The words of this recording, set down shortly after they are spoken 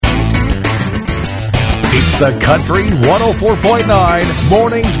the Country 104.9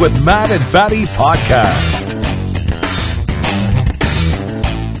 Mornings with Matt and Fatty podcast.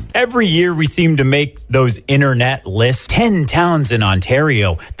 Every year we seem to make those internet lists, 10 towns in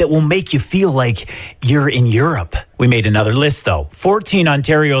Ontario that will make you feel like you're in Europe. We made another list, though. 14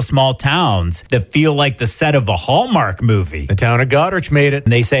 Ontario small towns that feel like the set of a Hallmark movie. The town of Goderich made it.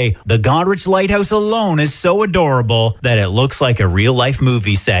 And they say the Goderich Lighthouse alone is so adorable that it looks like a real-life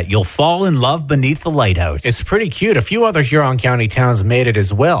movie set. You'll fall in love beneath the lighthouse. It's pretty cute. A few other Huron County towns made it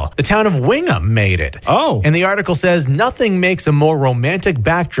as well. The town of Wingham made it. Oh. And the article says, nothing makes a more romantic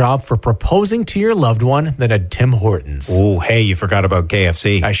backdrop for proposing to your loved one than a Tim Hortons. Oh, hey, you forgot about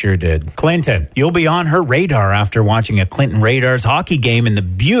KFC. I sure did. Clinton, you'll be on her radar after watching a Clinton Raiders hockey game in the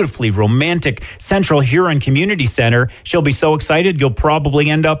beautifully romantic Central Huron Community Center. She'll be so excited you'll probably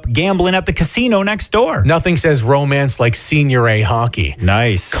end up gambling at the casino next door. Nothing says romance like Senior A hockey.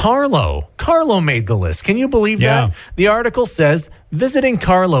 Nice. Carlo made the list. Can you believe Yeah. that? The article says, visiting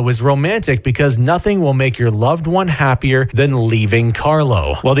Carlo is romantic because nothing will make your loved one happier than leaving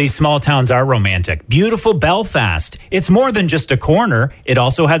Carlo. Well, these small towns are romantic. Beautiful Belfast. It's more than just a corner. It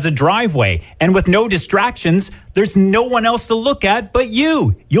also has a driveway. And with no distractions, there's no one else to look at but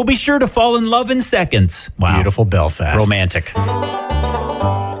you. You'll be sure to fall in love in seconds. Wow. Beautiful Belfast. Romantic.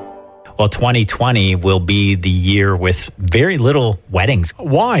 Well, 2020 will be the year with very little weddings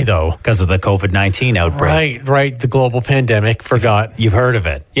Why, though? because of the COVID-19 outbreak. Right. The global pandemic. Forgot. You've heard of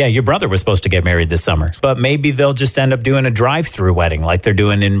it. Yeah, your brother was supposed to get married this summer. But maybe they'll just end up doing a drive-through wedding like they're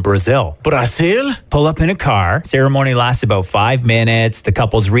doing in Brazil. Brazil? Pull up in a car. Ceremony lasts about 5 minutes. The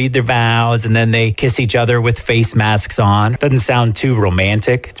couples read their vows and then they kiss each other with face masks on. Doesn't sound too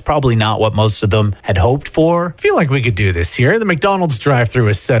romantic. It's probably not what most of them had hoped for. I feel like we could do this here. The McDonald's drive-thru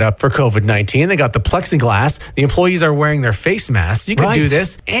is set up for COVID-19. They got the plexiglass. The employees are wearing their face masks. You could do Right.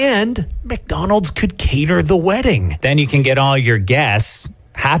 this. And McDonald's could cater the wedding. Then you can get all your guests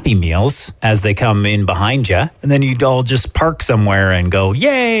Happy Meals as they come in behind you. And then you'd all just park somewhere and go,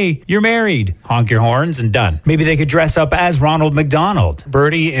 yay, you're married. Honk your horns and done. Maybe they could dress up as Ronald McDonald.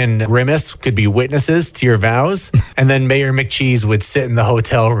 Bertie and Grimace could be witnesses to your vows. And then Mayor McCheese would sit in the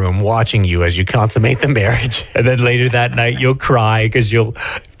hotel room watching you as you consummate the marriage. And then later that night, you'll cry because you'll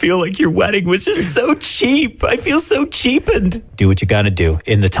feel like your wedding was just so cheap. I feel so cheapened. Do what you got to do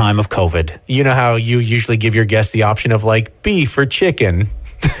in the time of COVID. You know how you usually give your guests the option of like beef or chicken?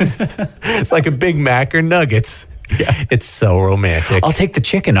 It's like a Big Mac or nuggets. Yeah. It's so romantic. I'll take the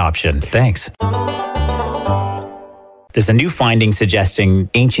chicken option. Thanks. There's a new finding suggesting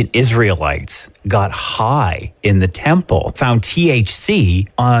ancient Israelites got high in the temple, found THC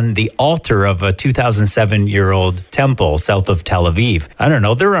on the altar of a 2,007-year-old temple south of Tel Aviv. I don't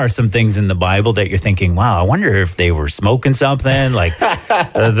know. There are some things in the Bible that you're thinking, wow, I wonder if they were smoking something, like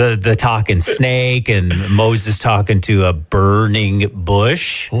the talking snake and Moses talking to a burning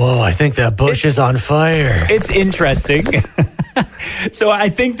bush. Whoa, I think that bush is on fire. It's interesting. So I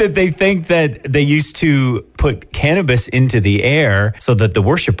think that they think that they used to put cannabis into the air so that the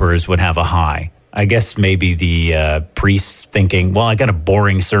worshipers would have a high. I guess maybe the priests thinking, well, I got a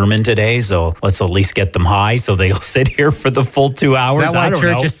boring sermon today, so let's at least get them high so they'll sit here for the full 2 hours. Is that why I don't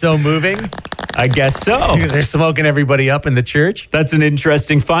church know. is so moving? I guess so. Because they're smoking everybody up in the church? That's an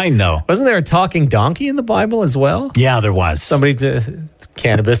interesting find, though. Wasn't there a talking donkey in the Bible as well? Yeah, there was.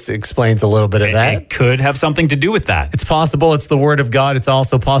 Cannabis explains a little bit of that. It could have something to do with that. It's possible it's the word of God. It's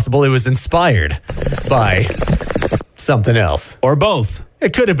also possible it was inspired by something else. Or both.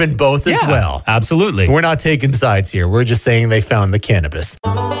 It could have been both as well. Absolutely. We're not taking sides here. We're just saying they found the cannabis.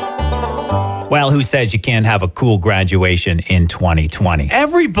 Well, who says you can't have a cool graduation in 2020?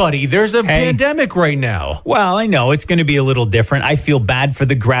 Everybody, there's a pandemic right now. Well, I know it's going to be a little different. I feel bad for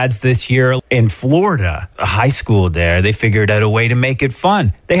the grads this year in Florida, a high school there. They figured out a way to make it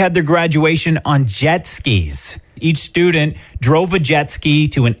fun. They had their graduation on jet skis. Each student drove a jet ski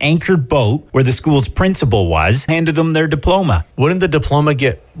to an anchored boat where the school's principal was, handed them their diploma. Wouldn't the diploma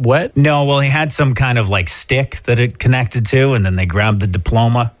get wet? No, well, he had some kind of like stick that it connected to, and then they grabbed the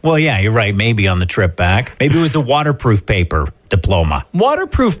diploma. Well, yeah, you're right. Maybe on the trip back. Maybe it was a waterproof paper diploma.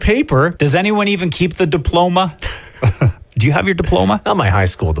 Waterproof paper? Does anyone even keep the diploma? Do you have your diploma? Not my high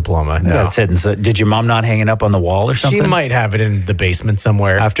school diploma. No. That's it. And so, did your mom not hang it up on the wall or something? She might have it in the basement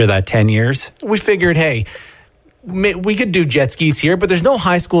somewhere. After that 10 years? We figured, hey, we could do jet skis here, but there's no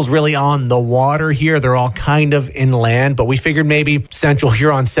high schools really on the water here. They're all kind of inland, but we figured maybe Central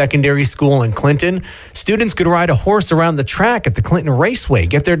Huron Secondary School in Clinton, students could ride a horse around the track at the Clinton Raceway,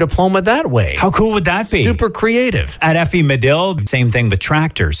 get their diploma that way. How cool would that be? Super creative. At F.E. Medill, same thing with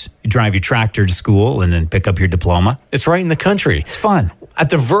tractors. You drive your tractor to school and then pick up your diploma. It's right in the country. It's fun. at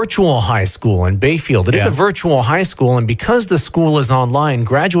the virtual high school in Bayfield. It is a virtual high school, and because the school is online,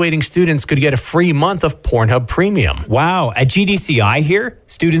 graduating students could get a free month of Pornhub Premium. Wow. At GDCI here,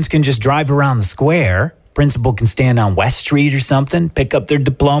 students can just drive around the square. Principal can stand on West Street or something, pick up their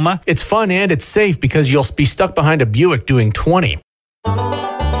diploma. It's fun and it's safe because you'll be stuck behind a Buick doing 20.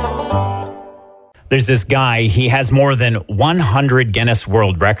 There's this guy, he has more than 100 Guinness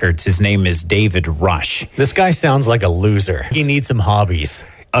World Records. His name is David Rush. This guy sounds like a loser. He needs some hobbies.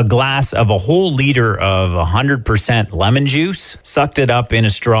 A glass of a whole liter of 100% lemon juice, sucked it up in a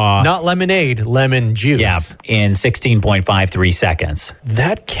straw. Not lemonade, lemon juice. Yeah, in 16.53 seconds.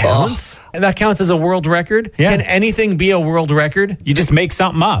 That counts? And that counts as a world record? Yeah. Can anything be a world record? You just make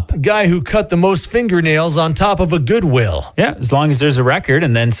something up. Guy who cut the most fingernails on top of a Goodwill. Yeah, as long as there's a record,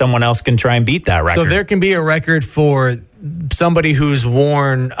 and then someone else can try and beat that record. So there can be a record for somebody who's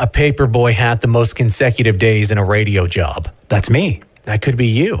worn a paperboy hat the most consecutive days in a radio job. That's me. That could be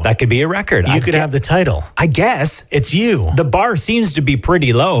you. That could be a record. You could have the title. I guess. It's you. The bar seems to be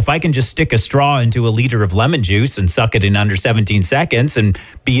pretty low. If I can just stick a straw into a liter of lemon juice and suck it in under 17 seconds and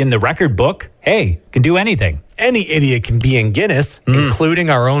be in the record book, hey, can do anything. Any idiot can be in Guinness,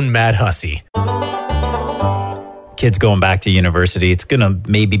 including our own Mad Hussey. Kids going back to university, it's going to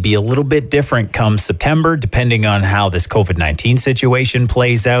maybe be a little bit different come September, depending on how this COVID-19 situation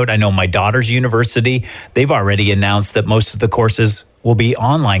plays out. I know my daughter's university, they've already announced that most of the courses will be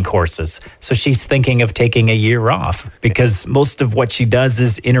online courses. So she's thinking of taking a year off because most of what she does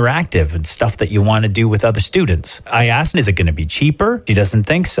is interactive and stuff that you want to do with other students. I asked, is it going to be cheaper? She doesn't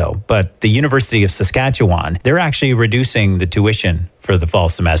think so. But the University of Saskatchewan, they're actually reducing the tuition for the fall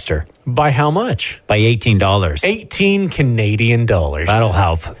semester. By how much? By $18. 18 Canadian dollars. That'll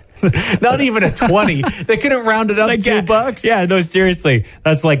help. Not even a 20. They couldn't round it up $2. Yeah, no, seriously.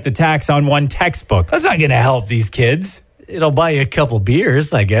 That's like the tax on one textbook. That's not going to help these kids. It'll buy you a couple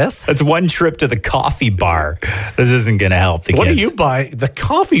beers, I guess. That's one trip to the coffee bar. This isn't going to help the kids. What do you buy? The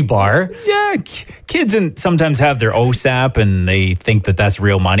coffee bar? Yeah, kids sometimes have their OSAP and they think that that's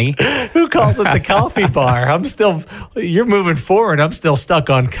real money. Who calls it the coffee bar? You're moving forward. I'm still stuck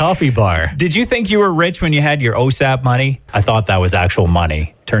on coffee bar. Did you think you were rich when you had your OSAP money? I thought that was actual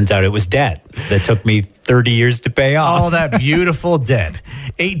money. Turns out it was debt that took me 30 years to pay off. All that beautiful debt.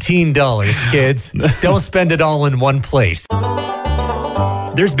 $18, kids. Don't spend it all in one place.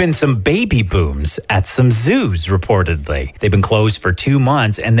 There's been some baby booms at some zoos, reportedly. They've been closed for 2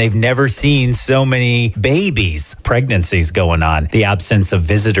 months, and they've never seen so many babies, pregnancies going on. The absence of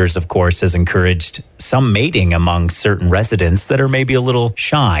visitors, of course, has encouraged some mating among certain residents that are maybe a little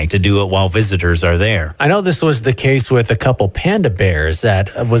shy to do it while visitors are there. I know this was the case with a couple panda bears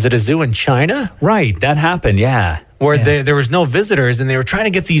at, was it a zoo in China? Right, that happened, yeah. Where there was no visitors, and they were trying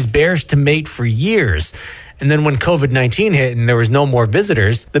to get these bears to mate for years. And then when COVID-19 hit and there was no more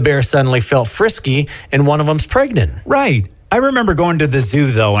visitors, the bear suddenly felt frisky and one of them's pregnant. Right. I remember going to the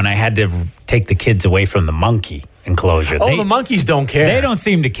zoo, though, and I had to take the kids away from the monkey enclosure. The monkeys don't care. They don't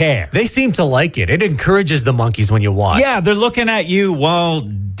seem to care. They seem to like it. It encourages the monkeys when you watch. Yeah, they're looking at you while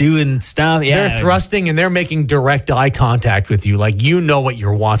doing stuff. Yeah. They're thrusting and they're making direct eye contact with you, like you know what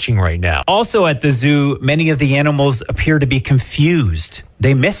you're watching right now. Also at the zoo, many of the animals appear to be confused.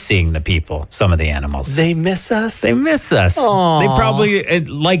 They miss seeing the people, some of the animals. They miss us? They miss us. Aww. They probably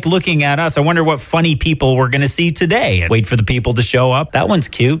like looking at us. I wonder what funny people we're going to see today. Wait for the people to show up. That one's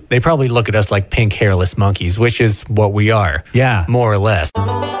cute. They probably look at us like pink hairless monkeys, which is what we are. Yeah. More or less.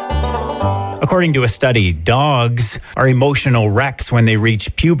 According to a study, dogs are emotional wrecks when they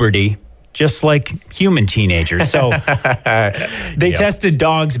reach puberty, just like human teenagers. So they tested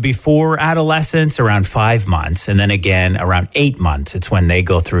dogs before adolescence around 5 months, and then again around 8 months. It's when they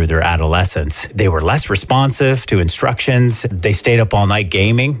go through their adolescence. They were less responsive to instructions. They stayed up all night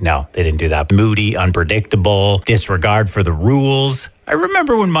gaming. No, they didn't do that. Moody, unpredictable, disregard for the rules. I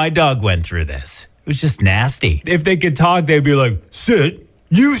remember when my dog went through this. It was just nasty. If they could talk, they'd be like, sit.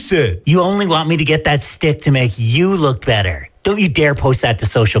 You sit. You only want me to get that stick to make you look better. Don't you dare post that to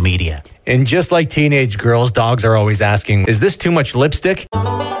social media. And just like teenage girls, dogs are always asking, is this too much lipstick?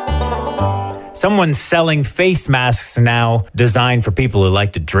 Someone's selling face masks now designed for people who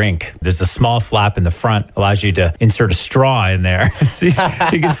like to drink. There's a small flap in the front, allows you to insert a straw in there so you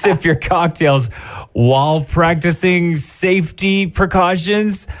can sip your cocktails while practicing safety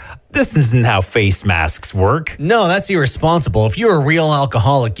precautions. This isn't how face masks work. No, that's irresponsible. If you're a real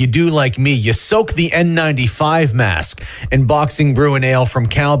alcoholic, you do like me. You soak the N95 mask in boxing brew and ale from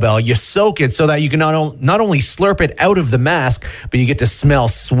Cowbell. You soak it so that you can not only slurp it out of the mask, but you get to smell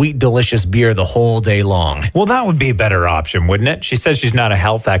sweet, delicious beer the whole day long. Well, that would be a better option, wouldn't it? She says she's not a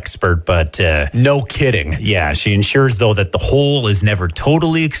health expert, but no kidding. yeah, she ensures, though, that the hole is never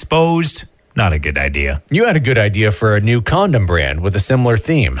totally exposed. Not a good idea. You had a good idea for a new condom brand with a similar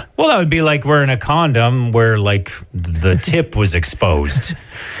theme. Well, that would be like wearing a condom where, like, the tip was exposed.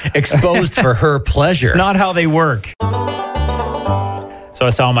 Exposed for her pleasure. It's not how they work. So I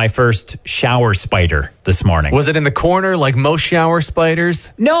saw my first shower spider this morning. Was it in the corner like most shower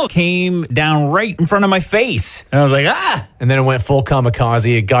spiders? No, it came down right in front of my face. And I was like, ah! And then it went full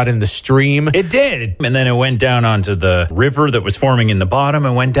kamikaze. It got in the stream. It did. And then it went down onto the river that was forming in the bottom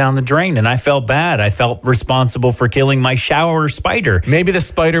and went down the drain. And I felt bad. I felt responsible for killing my shower spider. Maybe the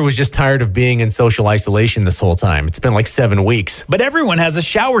spider was just tired of being in social isolation this whole time. It's been like 7 weeks. But everyone has a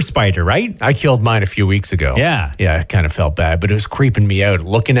shower spider, right? I killed mine a few weeks ago. Yeah. Yeah, I kind of felt bad, but it was creeping me out,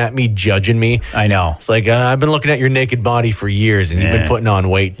 looking at me, judging me. I know. It's like, I've been looking at your naked body for years and you've been Yeah. putting on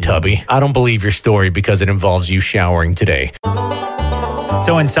weight, Tubby. I don't believe your story because it involves you showering today.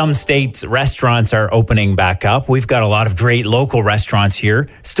 So in some states, restaurants are opening back up. We've got a lot of great local restaurants here,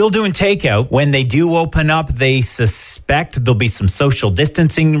 still doing takeout. When they do open up, they suspect there'll be some social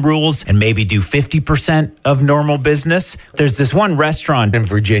distancing rules and maybe do 50% of normal business. There's this one restaurant In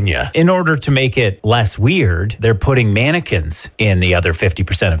Virginia. in order to make it less weird, they're putting mannequins in the other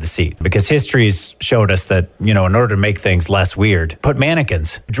 50% of the seat because history's showed us that, in order to make things less weird, put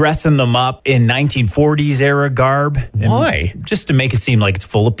mannequins, dressing them up in 1940s era garb. And Why? just to make it seem like it's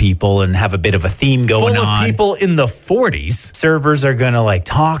full of people and have a bit of a theme going Full on. of people in the 40s. Servers are going to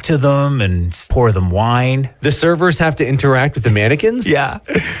talk to them and pour them wine. The servers have to interact with the mannequins? Yeah.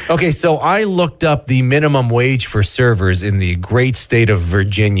 Okay, so I looked up the minimum wage for servers in the great state of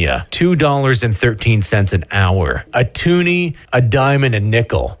Virginia. $2.13 an hour. A toonie, a dime, and a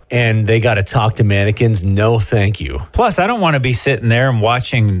nickel. And they got to talk to mannequins? No, thank you. Plus, I don't want to be sitting there and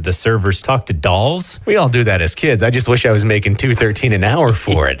watching the servers talk to dolls. We all do that as kids. I just wish I was making $2.13 an hour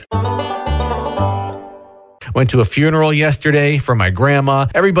for it. Went to a funeral yesterday for my grandma.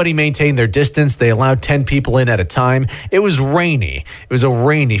 Everybody maintained their distance. They allowed 10 people in at a time. It was rainy. It was a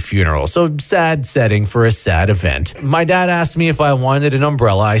rainy funeral. So sad setting for a sad event. My dad asked me if I wanted an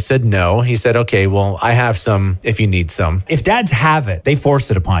umbrella. I said no. He said, okay, well, I have some if you need some. If dads have it, they force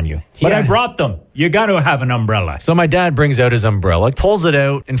it upon you. But Yeah. I brought them. You got to have an umbrella. So my dad brings out his umbrella, pulls it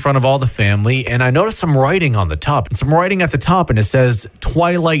out in front of all the family, and I noticed some writing on the top. And some writing at the top, and it says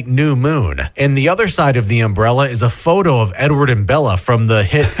Twilight New Moon. And the other side of the umbrella is a photo of Edward and Bella from the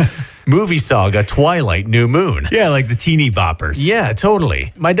hit movie saga Twilight New Moon. Yeah, like the teeny boppers. Yeah,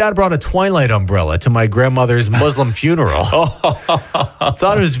 totally. My dad brought a Twilight umbrella to my grandmother's Muslim funeral.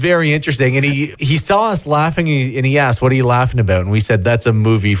 Thought it was very interesting. And he saw us laughing and he asked, what are you laughing about? And we said, that's a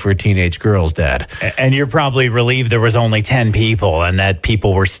movie for teenage girls, Dad. And you're probably relieved there was only 10 people and that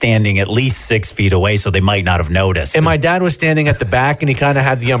people were standing at least 6 feet away, so they might not have noticed. And my dad was standing at the back and he kind of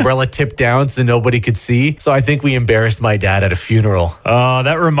had the umbrella tipped down so nobody could see. So I think we embarrassed my dad at a funeral. Oh,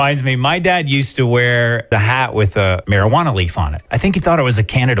 that reminds me. My dad used to wear the hat with a marijuana leaf on it. I think he thought it was a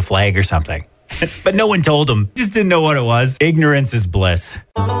Canada flag or something. But no one told him. Just didn't know what it was. Ignorance is bliss.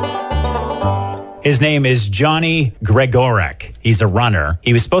 His name is Johnny Gregorek. He's a runner.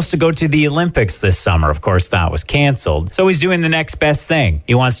 He was supposed to go to the Olympics this summer. Of course, that was canceled. So he's doing the next best thing.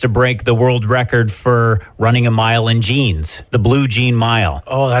 He wants to break the world record for running a mile in jeans, the Blue Jean Mile.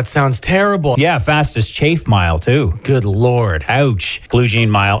 Oh, that sounds terrible. Yeah, fastest chafe mile, too. Good Lord. Ouch. Blue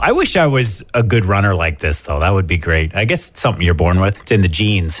Jean Mile. I wish I was a good runner like this, though. That would be great. I guess it's something you're born with. It's in the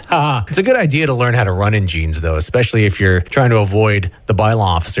genes. Haha. It's a good idea to learn how to run in jeans, though, especially if you're trying to avoid the bylaw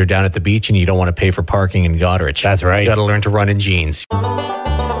officer down at the beach and you don't want to pay for parking in Goderich. That's right. You got to learn to run in jeans.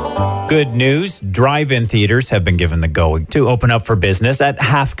 Good news. Drive-in theaters have been given the go to open up for business at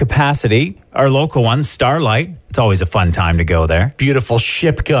half capacity. Our local one, Starlight. It's always a fun time to go there. Beautiful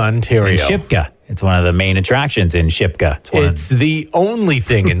Shipka, Ontario. In Shipka. It's one of the main attractions in Shipka. It's the only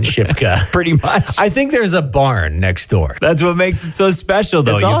thing in Shipka. Pretty much. I think there's a barn next door. That's what makes it so special,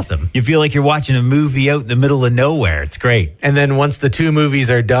 though. It's awesome. You feel like you're watching a movie out in the middle of nowhere. It's great. And then once the two movies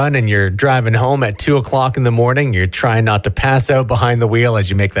are done and you're driving home at 2 o'clock in the morning, you're trying not to pass out behind the wheel as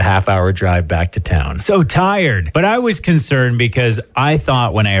you make the half-hour drive back to town. So tired. But I was concerned because I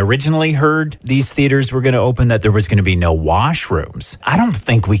thought when I originally heard these theaters were going to open that there was going to be no washrooms. I don't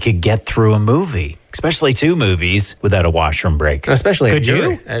think we could get through a movie. movie, especially 2 movies without a washroom break. Especially Could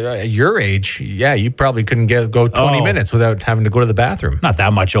at your age, yeah, you probably couldn't go 20 minutes without having to go to the bathroom. Not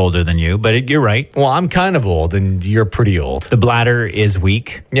that much older than you, but you're right. Well, I'm kind of old, and you're pretty old. The bladder is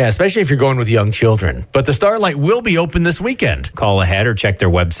weak. Yeah, especially if you're going with young children. But the Starlight will be open this weekend. Call ahead or check their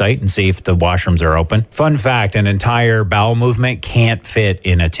website and see if the washrooms are open. Fun fact, an entire bowel movement can't fit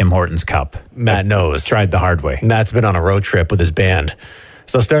in a Tim Hortons cup. Matt knows. Tried the hard way. Matt's been on a road trip with his band.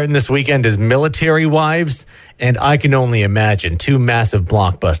 So starting this weekend is Military Wives, and I can only imagine 2 massive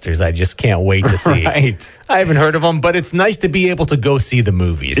blockbusters I just can't wait to see. Right. I haven't heard of them, but it's nice to be able to go see the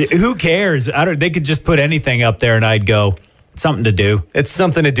movies. Who cares? They could just put anything up there and I'd go, something to do. It's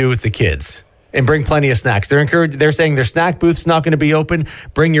something to do with the kids. And bring plenty of snacks. They're saying their snack booth's not going to be open.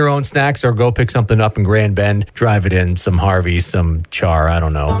 Bring your own snacks or go pick something up in Grand Bend. Drive it in, some Harvey's, some Char, I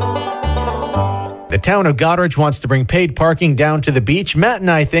don't know. The town of Goderich wants to bring paid parking down to the beach. Matt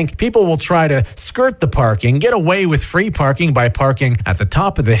and I think people will try to skirt the parking, get away with free parking by parking at the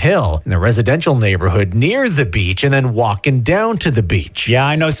top of the hill in the residential neighborhood near the beach and then walking down to the beach. Yeah,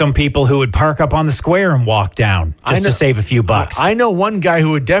 I know some people who would park up on the square and walk down just to save a few bucks. I know one guy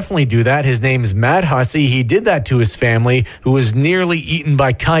who would definitely do that. His name is Matt Hussey. He did that to his family, who was nearly eaten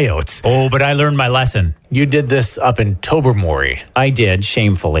by coyotes. Oh, but I learned my lesson. You did this up in Tobermory. I did,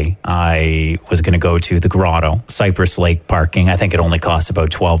 shamefully. I was going to go to the Grotto, Cypress Lake parking. I think it only costs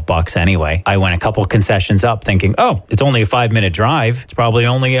about $12 anyway. I went a couple concessions up thinking, oh, it's only a 5-minute drive. It's probably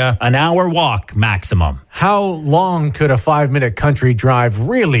only an hour walk maximum. How long could a 5-minute country drive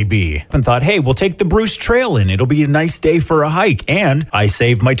really be? And thought, hey, we'll take the Bruce Trail in. It'll be a nice day for a hike. And I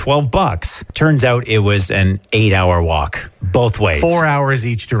saved my $12. Turns out it was an 8-hour walk, both ways. 4 hours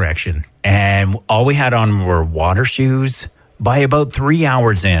each direction. And all we had on were water shoes. By about 3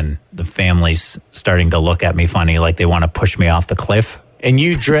 hours in, the family's starting to look at me funny, like they want to push me off the cliff. And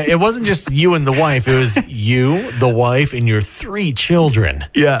it wasn't just you and the wife. It was you, the wife, and your 3 children.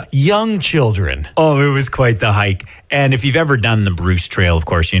 Yeah. Young children. Oh, it was quite the hike. And if you've ever done the Bruce Trail, of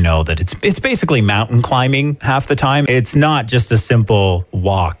course, you know that it's basically mountain climbing half the time. It's not just a simple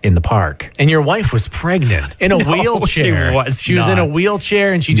walk in the park. And your wife was pregnant in a wheelchair. She was in a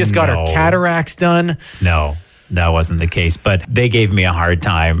wheelchair and she just got her cataracts done. No, that wasn't the case. But they gave me a hard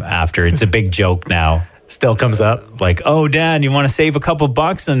time after. It's a big joke now. Still comes up. Like, oh, Dad, you want to save a couple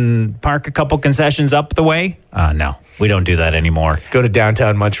bucks and park a couple concessions up the way? No, we don't do that anymore. Go to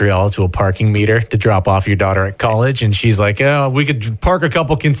downtown Montreal to a parking meter to drop off your daughter at college. And she's like, oh, we could park a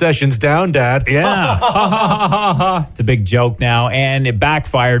couple concessions down, Dad. Yeah. It's a big joke now. And it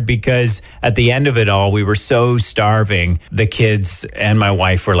backfired because at the end of it all, we were so starving. The kids and my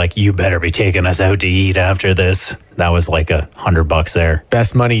wife were like, you better be taking us out to eat after this. That was like $100 there.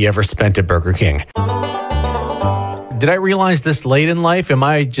 Best money you ever spent at Burger King. Did I realize this late in life? Am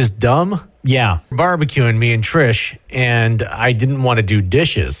I just dumb? Yeah. Barbecuing me and Trish, and I didn't want to do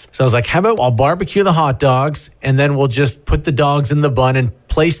dishes. So I was like, how about I'll barbecue the hot dogs, and then we'll just put the dogs in the bun and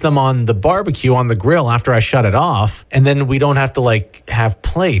place them on the barbecue on the grill after I shut it off, and then we don't have to have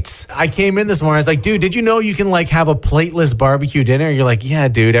plates. I came in this morning, I was like, dude, did you know you can have a plateless barbecue dinner? You're like, yeah,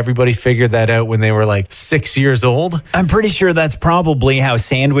 dude, everybody figured that out when they were 6 years old. I'm pretty sure that's probably how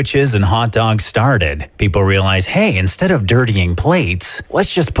sandwiches and hot dogs started. People realize, hey, instead of dirtying plates, let's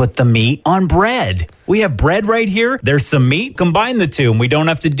just put the meat on bread. We have bread right here. There's some meat. Combine the two and we don't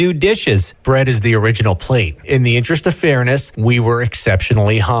have to do dishes. Bread is the original plate. In the interest of fairness, we were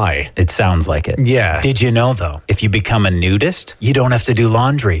exceptionally high. It sounds like it. Yeah. Did you know, though, if you become a nudist, you don't have to do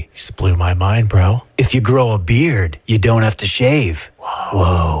laundry. Just blew my mind, bro. If you grow a beard, you don't have to shave.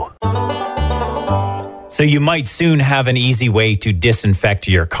 Whoa. So you might soon have an easy way to disinfect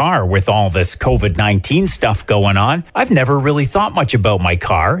your car with all this COVID-19 stuff going on. I've never really thought much about my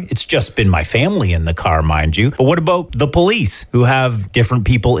car. It's just been my family in the car, mind you. But what about the police who have different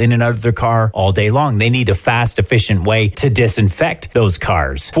people in and out of their car all day long? They need a fast, efficient way to disinfect those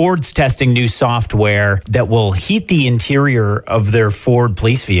cars. Ford's testing new software that will heat the interior of their Ford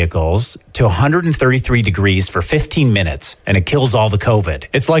police vehicles to 133 degrees for 15 minutes, and it kills all the COVID.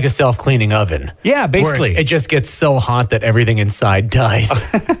 It's like a self-cleaning oven. Yeah, basically. It just gets so hot that everything inside dies.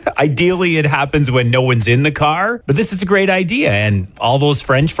 Ideally, it happens when no one's in the car, but this is a great idea. And all those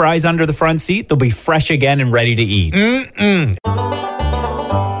French fries under the front seat, they'll be fresh again and ready to eat.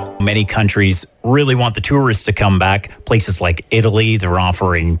 Many countries really want the tourists to come back. Places like Italy, they're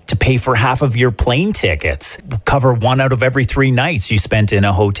offering to pay for half of your plane tickets, cover 1 out of every 3 nights you spent in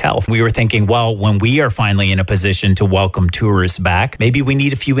a hotel. We were thinking, well, when we are finally in a position to welcome tourists back, maybe we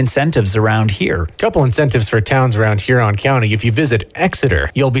need a few incentives around here. Couple incentives for towns around Huron County. If you visit Exeter,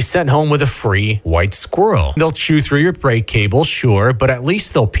 you'll be sent home with a free white squirrel. They'll chew through your brake cable, sure, but at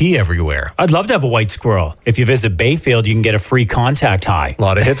least they'll pee everywhere. I'd love to have a white squirrel. If you visit Bayfield, you can get a free contact high. A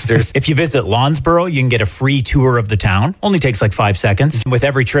lot of hipsters. If you visit Lonsborough, you can get a free tour of the town. Only takes like 5 seconds. With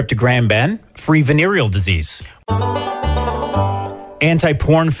every trip to Grand Bend, free venereal disease.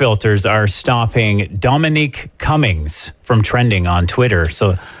 Anti-porn filters are stopping Dominique Cummings from trending on Twitter.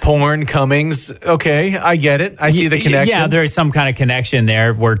 So Porn Cummings. Okay, I get it. I see the connection. Yeah, there's some kind of connection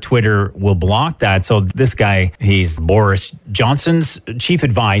there where Twitter will block that. So this guy, he's Boris Johnson's chief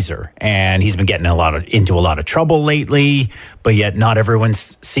advisor, and he's been getting into a lot of trouble lately, but yet not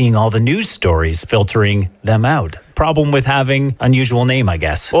everyone's seeing all the news stories, filtering them out. Problem with having unusual name, I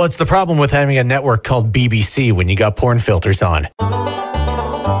guess. Well, it's the problem with having a network called BBC when you got porn filters on.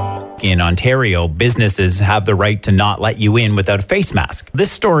 In Ontario, businesses have the right to not let you in without a face mask.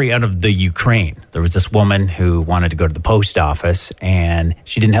 This story out of the Ukraine. There was this woman who wanted to go to the post office and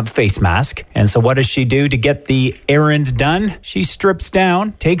she didn't have a face mask. And so what does she do to get the errand done? She strips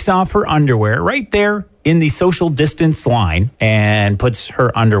down, takes off her underwear right there in the social distance line and puts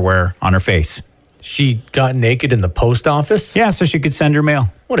her underwear on her face. She got naked in the post office? Yeah, so she could send her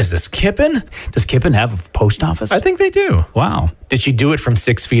mail. What is this, Kippen? Does Kippen have a post office? I think they do. Wow. Did she do it from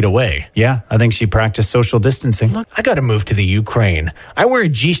 6 feet away? Yeah, I think she practiced social distancing. Look, I got to move to the Ukraine. I wear a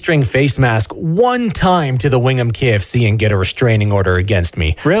G-string face mask one time to the Wingham KFC and get a restraining order against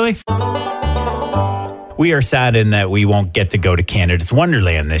me. Really? We are saddened that we won't get to go to Canada's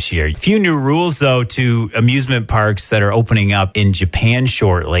Wonderland this year. Few new rules, though, to amusement parks that are opening up in Japan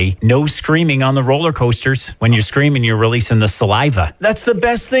shortly. No screaming on the roller coasters. When you're screaming, you're releasing the saliva. That's the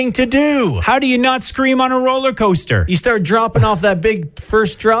best thing to do. How do you not scream on a roller coaster? You start dropping off that big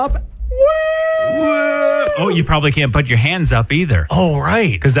first drop. Oh, you probably can't put your hands up either. Oh,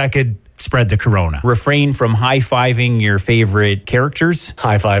 right. Because that could spread the corona. Refrain from high-fiving your favorite characters.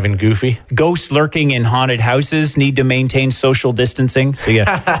 High-fiving Goofy. Ghosts lurking in haunted houses need to maintain social distancing. So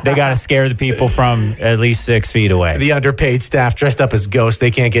yeah, they got to scare the people from at least 6 feet away. The underpaid staff dressed up as ghosts, they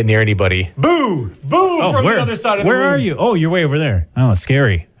can't get near anybody. Boo! Boo from the other side of the room. Where are you? Oh, you're way over there. Oh, it's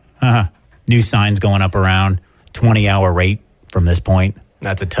scary. New signs going up around 20-hour rate from this point.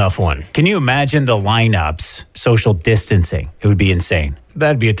 That's a tough one. Can you imagine the lineups, social distancing? It would be insane.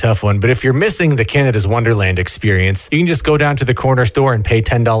 That'd be a tough one. But if you're missing the Canada's Wonderland experience, you can just go down to the corner store and pay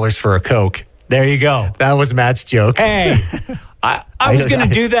 $10 for a Coke. There you go. That was Matt's joke. Hey, I was going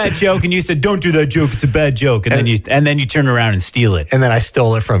to do that joke, and you said, don't do that joke. It's a bad joke. And then you turn around and steal it. And then I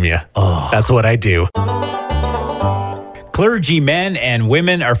stole it from you. Oh. That's what I do. Clergymen and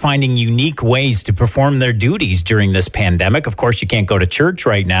women are finding unique ways to perform their duties during this pandemic. Of course, you can't go to church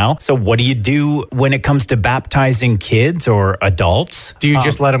right now. So what do you do when it comes to baptizing kids or adults? Do you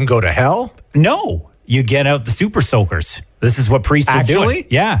just let them go to hell? No. You get out the super soakers. This is what priests are doing.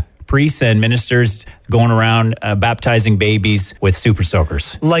 Yeah. Priests and ministers going around baptizing babies with super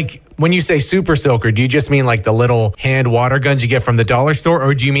soakers. Like, when you say super soaker, do you just mean like the little hand water guns you get from the dollar store?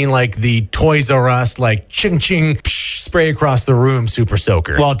 Or do you mean like the Toys R Us, like ching ching, psh, spray across the room super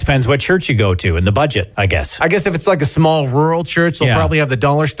soaker? Well, it depends what church you go to and the budget, I guess. I guess if it's like a small rural church, they'll probably have the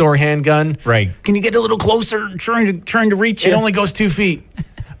dollar store handgun. Right. Can you get a little closer trying to reach it? It only goes 2 feet.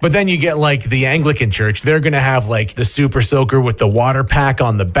 But then you get like the Anglican church. They're going to have like the super soaker with the water pack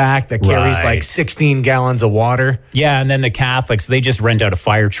on the back that carries like 16 gallons of water. Yeah, and then the Catholics, they just rent out a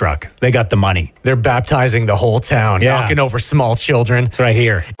fire truck. They got the money. They're baptizing the whole town, knocking over small children. That's right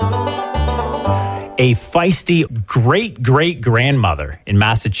here. A feisty great-great-grandmother in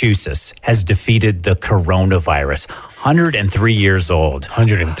Massachusetts has defeated the coronavirus. 103 years old.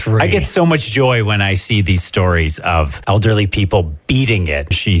 103. I get so much joy when I see these stories of elderly people beating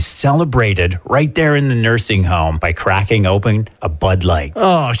it. She celebrated right there in the nursing home by cracking open a Bud Light.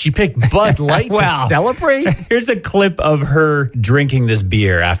 Oh, she picked Bud Light to celebrate? Here's a clip of her drinking this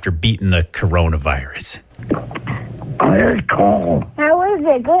beer after beating the coronavirus. It's cold. How is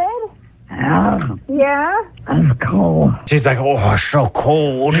it? Good? Yeah? It's cold. She's like, oh, it's so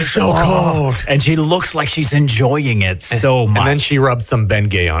cold. It's so cold. And she looks like she's enjoying it so much. And then she rubs some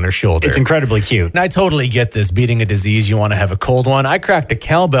Bengay on her shoulder. It's incredibly cute. And I totally get this. Beating a disease, you want to have a cold one. I cracked a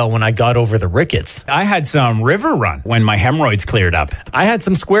cowbell when I got over the rickets. I had some River Run when my hemorrhoids cleared up. I had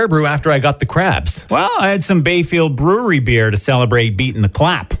some Square Brew after I got the crabs. Well, I had some Bayfield Brewery beer to celebrate beating the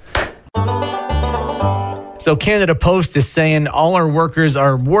clap. So Canada Post is saying all our workers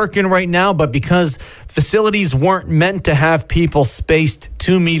are working right now, but because facilities weren't meant to have people spaced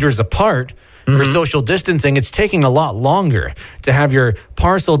 2 meters apart for social distancing, it's taking a lot longer to have your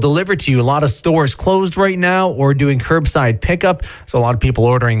parcel delivered to you. A lot of stores closed right now or doing curbside pickup. So a lot of people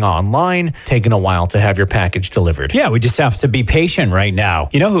ordering online, taking a while to have your package delivered. Yeah, we just have to be patient right now.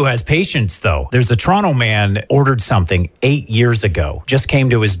 You know who has patience, though? There's a Toronto man ordered something 8 years ago. Just came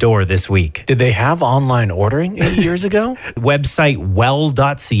to his door this week. Did they have online ordering 8 years ago? Website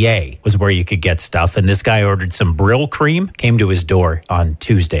well.ca was where you could get stuff. And this guy ordered some Brill cream, came to his door on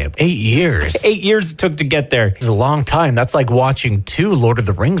Tuesday. 8 years. 8 years it took to get there. It's a long time. That's like watching 2 Lord of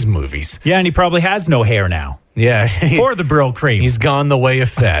the Rings movies. Yeah, and he probably has no hair now. Yeah. For the Brill cream. He's gone the way of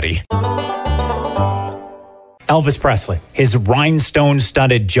fatty. Elvis Presley, his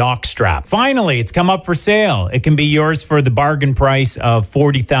rhinestone-studded jockstrap. Finally, it's come up for sale. It can be yours for the bargain price of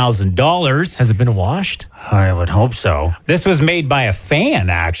 $40,000. Has it been washed? I would hope so. This was made by a fan,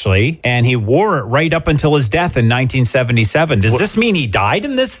 actually, and he wore it right up until his death in 1977. Does this mean he died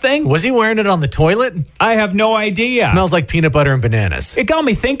in this thing? Was he wearing it on the toilet? I have no idea. Smells like peanut butter and bananas. It got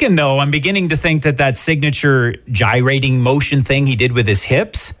me thinking, though. I'm beginning to think that signature gyrating motion thing he did with his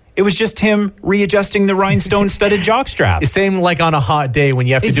hips, it was just him readjusting the rhinestone-studded jockstrap. Same like on a hot day when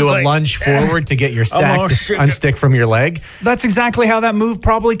you have to do a lunge forward to get your sack to unstick from your leg. That's exactly how that move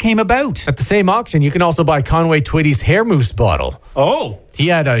probably came about. At the same auction, you can also buy Conway Twitty's hair mousse bottle. Oh. He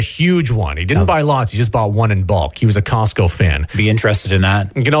had a huge one. He didn't buy lots. He just bought one in bulk. He was a Costco fan. Be interested in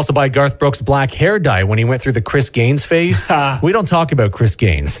that. You can also buy Garth Brooks' black hair dye when he went through the Chris Gaines phase. We don't talk about Chris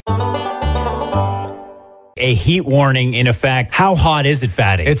Gaines. A heat warning in effect. How hot is it,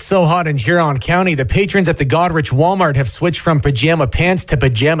 Fatty? It's so hot in Huron County, the patrons at the Goderich Walmart have switched from pajama pants to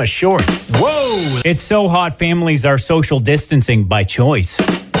pajama shorts. Whoa! It's so hot, families are social distancing by choice.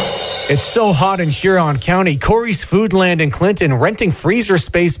 It's so hot in Huron County, Corey's Foodland in Clinton renting freezer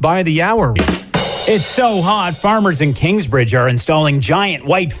space by the hour. It's so hot, farmers in Kingsbridge are installing giant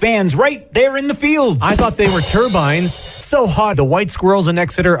white fans right there in the fields. I thought they were turbines. So hot, the white squirrels in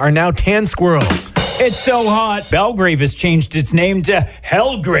Exeter are now tan squirrels. It's so hot, Belgrave has changed its name to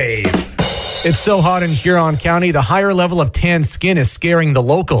Hellgrave. It's so hot in Huron County, the higher level of tan skin is scaring the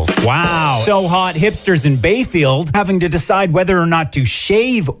locals. Wow. So hot, hipsters in Bayfield having to decide whether or not to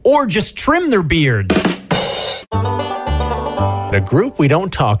shave or just trim their beards. A group we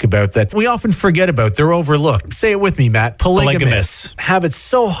don't talk about that we often forget about. They're overlooked. Say it with me, Matt. Polygamists have it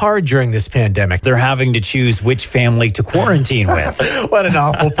so hard during this pandemic. They're having to choose which family to quarantine with. What an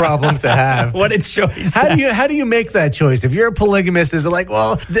awful problem to have. What a choice. How do you make that choice? If you're a polygamist, is it like,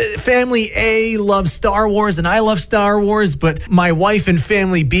 well, the family A loves Star Wars and I love Star Wars, but my wife in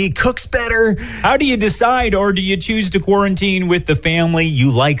family B cooks better? How do you decide, or do you choose to quarantine with the family you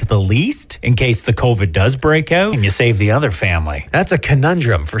like the least in case the COVID does break out and you save the other family? That's a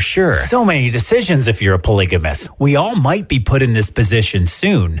conundrum for sure. So many decisions if you're a polygamist. We all might be put in this position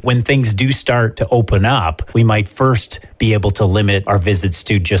soon. When things do start to open up, we might first be able to limit our visits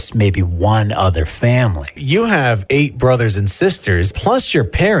to just maybe one other family. You have 8 brothers and sisters, plus your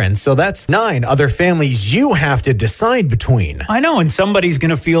parents, so that's 9 other families you have to decide between. I know, and somebody's going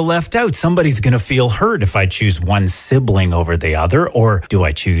to feel left out. Somebody's going to feel hurt if I choose one sibling over the other, or do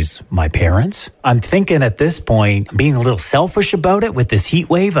I choose my parents? I'm thinking at this point, I'm being a little selfish about it with this heat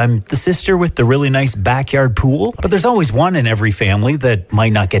wave. I'm the sister with the really nice backyard pool, but there's always one in every family that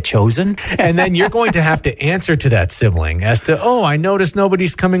might not get chosen. And then you're going to have to answer to that sibling as to, oh, I noticed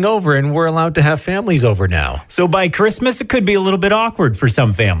nobody's coming over and we're allowed to have families over now. So by Christmas, it could be a little bit awkward for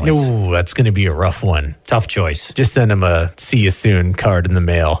some families. Ooh, that's going to be a rough one. Tough choice. Just send them a see you soon card in the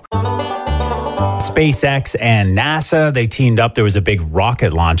mail. SpaceX and NASA, they teamed up. There was a big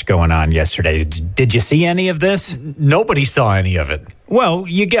rocket launch going on yesterday. Did you see any of this? Nobody saw any of it. Well,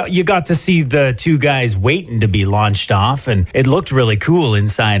 you got to see the 2 guys waiting to be launched off, and it looked really cool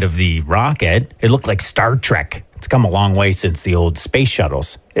inside of the rocket. It looked like Star Trek. It's come a long way since the old space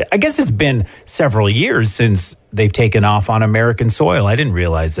shuttles. I guess it's been several years since they've taken off on American soil. I didn't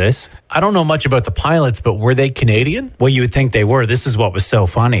realize this. I don't know much about the pilots, but were they Canadian? Well, you would think they were. This is what was so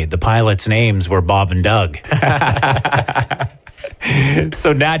funny. The pilots' names were Bob and Doug.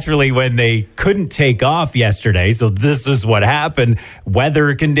 So naturally, when they couldn't take off yesterday, so this is what happened.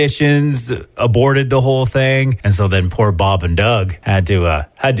 Weather conditions aborted the whole thing. And so then poor Bob and Doug had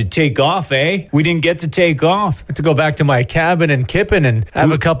to take off, eh? We didn't get to take off. I had to go back to my cabin in Kippen and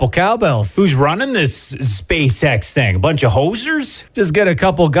have a couple cowbells. Who's running this SpaceX thing? A bunch of hosers? Just get a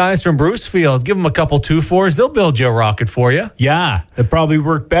couple guys from Brucefield, give them a couple 2-4s, they'll build you a rocket for you. Yeah, that'd probably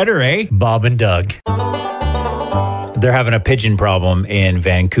work better, eh? Bob and Doug. They're having a pigeon problem in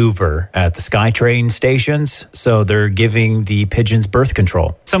Vancouver at the SkyTrain stations. So they're giving the pigeons birth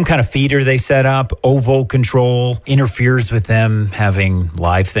control. Some kind of feeder they set up, ovo control, interferes with them having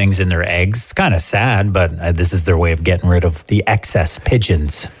live things in their eggs. It's kind of sad, but this is their way of getting rid of the excess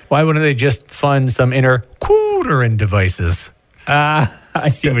pigeons. Why wouldn't they just fund some interquartering devices? I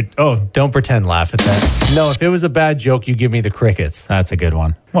see what... Oh, Don't pretend laugh at that. No, if it was a bad joke, you give me the crickets. that's a good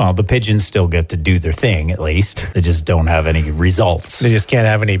one. Well, the pigeons still get to do their thing, at least. They just don't have any results. They just can't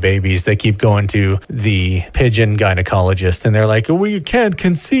have any babies. They keep going to the pigeon gynecologist, and they're like, "Oh, you can't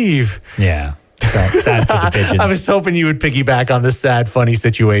conceive." Yeah. Sad for the pigeons. I was hoping you would piggyback on this sad, funny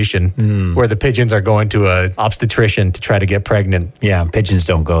situation where the pigeons are going to a obstetrician to try to get pregnant. Yeah, pigeons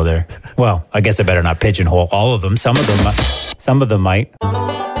don't go there. Well, I guess I better not pigeonhole all of them. Some of them might.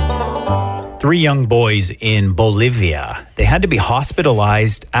 3 young boys in Bolivia. They had to be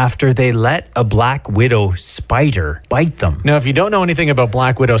hospitalized after they let a black widow spider bite them. Now, if you don't know anything about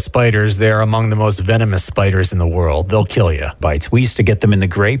black widow spiders, they're among the most venomous spiders in the world. They'll kill you. Bites. We used to get them in the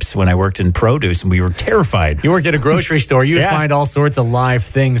grapes when I worked in produce, and we were terrified. You work at a grocery store, you'd Yeah. find all sorts of live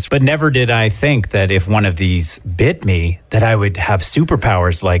things. But never did I think that if one of these bit me, that I would have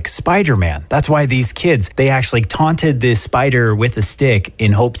superpowers like Spider-Man. That's why these kids, they actually taunted this spider with a stick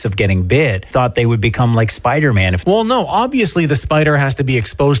in hopes of getting bit, thought they would become like Spider-Man. Well, no, obviously the spider has to be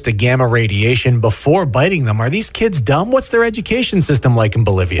exposed to gamma radiation before biting them. Are these kids dumb? What's their education system like in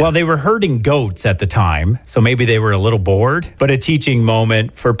Bolivia? Well, they were herding goats at the time, so maybe they were a little bored, but a teaching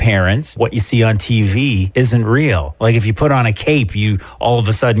moment for parents. What you see on TV isn't real. Like if you put on a cape, you all of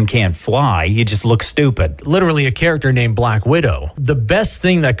a sudden can't fly. You just look stupid. literally a character named Black Widow. The best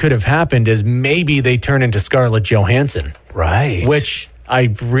thing that could have happened is maybe they turn into Scarlett Johansson. Right. Which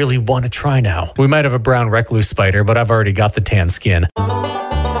I really want to try now. We might have a brown recluse spider, but I've already got the tan skin.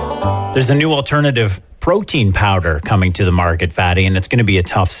 There's a new alternative protein powder coming to the market, Fatty, and it's going to be a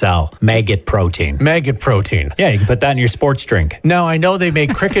tough sell. Maggot protein. Maggot protein. Yeah, you can put that in your sports drink. Now, I know they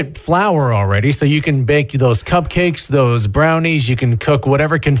make cricket flour already, so you can bake those cupcakes, those brownies. You can cook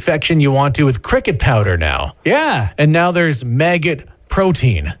whatever confection you want to with cricket powder now. Yeah. And now there's maggot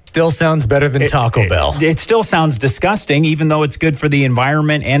protein. Still sounds better than Taco Bell. It still sounds disgusting, even though it's good for the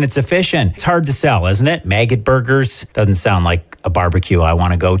environment and it's efficient. It's hard to sell, isn't it? Maggot burgers doesn't sound like a barbecue I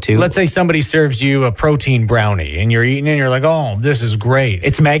want to go to. Let's say somebody serves you a protein brownie and you're eating it and you're like, oh, this is great.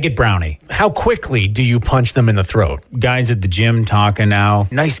 It's maggot brownie. How quickly do you punch them in the throat? Guys at the gym talking now.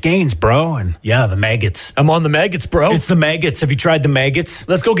 Nice gains, bro. And yeah, the maggots. I'm on the maggots, bro. It's the maggots. Have you tried the maggots?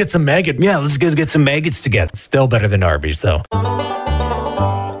 Let's go get some maggot. Yeah, let's go get some maggots together. Still better than Arby's, though.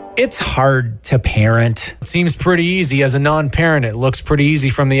 It's hard to parent. It seems pretty easy. As a non-parent, it looks pretty easy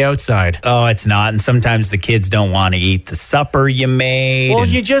from the outside. Oh, it's not. And sometimes the kids don't want to eat the supper you made. Well,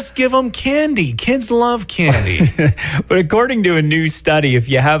 and- you just give them candy. Kids love candy. But according to a new study, if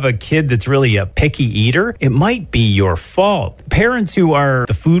you have a kid that's really a picky eater, it might be your fault. Parents who are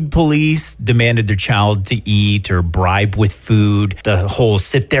the food police demanded their child to eat or bribe with food, the whole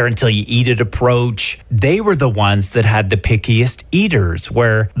sit there until you eat it approach. They were the ones that had the pickiest eaters,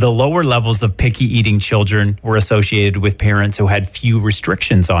 where the lower levels of picky eating children were associated with parents who had few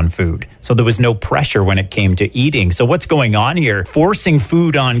restrictions on food. So there was no pressure when it came to eating. So what's going on here? Forcing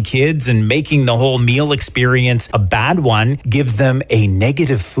food on kids and making the whole meal experience a bad one gives them a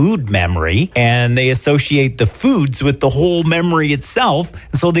negative food memory, and they associate the foods with the whole memory itself.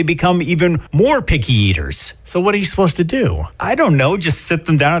 And so they become even more picky eaters. So what are you supposed to do? I don't know. Just sit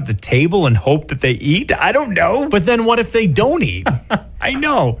them down at the table and hope that they eat? I don't know. But then what if they don't eat? I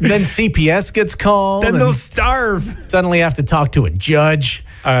know. Then CPS gets called. Then and they'll starve. suddenly have to talk to a judge.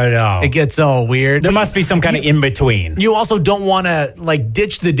 I know. It gets all weird. There must be some kind of in-between. You also don't want to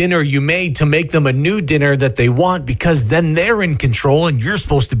ditch the dinner you made to make them a new dinner that they want, because then they're in control and you're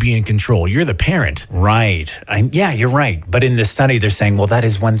supposed to be in control. You're the parent. Right. Yeah, you're right. But in this study, they're saying, well, that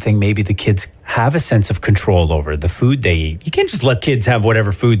is one thing maybe the kids have a sense of control over, the food they eat. You can't just let kids have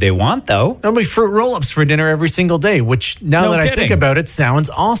whatever food they want, though. There'll be fruit roll-ups for dinner every single day, which now No that I kidding. think about it, sounds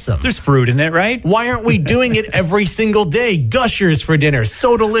awesome. There's fruit in it, right? Why aren't we doing it every single day? Gushers for dinner.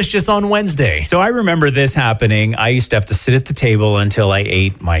 So delicious on Wednesday. So I remember this happening. I used to have to sit at the table until I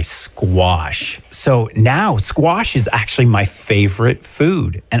ate my squash. So now squash is actually my favorite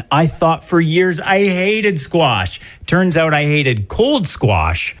food. And I thought for years I hated squash. Turns out I hated cold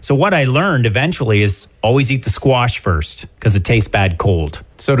squash. So what I learned eventually is always eat the squash first, because it tastes bad cold.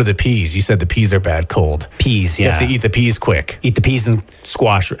 So do the peas. You said the peas are bad cold. Peas, You yeah. have to eat the peas quick. Eat the peas and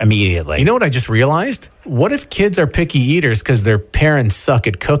squash immediately. You know what I just realized? What if kids are picky eaters because their parents suck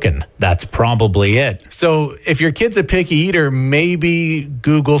at cooking? That's probably it. So if your kid's a picky eater, maybe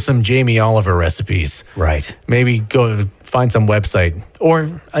Google some Jamie Oliver recipes. Right. Maybe go find some website.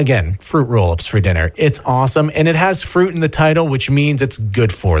 Or, again, fruit roll-ups for dinner. It's awesome, and it has fruit in the title, which means it's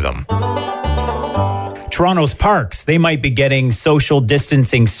good for them. Toronto's parks, they might be getting social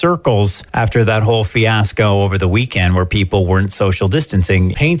distancing circles after that whole fiasco over the weekend where people weren't social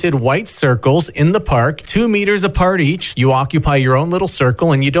distancing. Painted white circles in the park, 2 meters apart each. You occupy your own little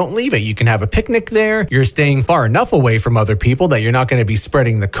circle and you don't leave it. You can have a picnic there. You're staying far enough away from other people that you're not going to be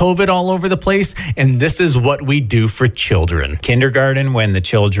spreading the COVID all over the place. And this is what we do for children. Kindergarten, when the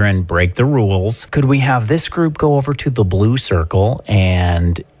children break the rules, could we have this group go over to the blue circle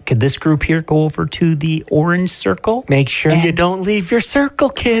and could this group here go over to the orange circle? Make sure you don't leave your circle,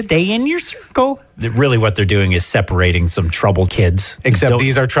 kids. Stay in your circle. Really what they're doing is separating some troubled kids. Except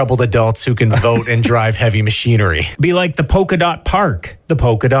these are troubled adults who can vote and drive heavy machinery. Be like the polka dot park. The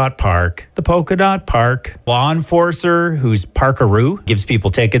polka dot park. The polka dot park. Law enforcer who's parkaroo gives people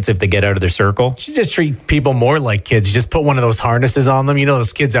tickets if they get out of their circle. You should just treat people more like kids. You just put one of those harnesses on them. You know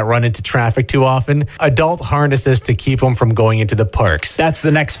those kids that run into traffic too often? Adult harnesses to keep them from going into the parks. That's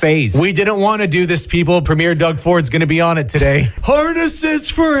the next phase. We didn't want to do this, people. Premier Doug Ford's going to be on it today.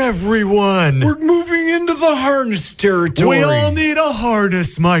 Harnesses for everyone. We're moving into the harness territory. We all need a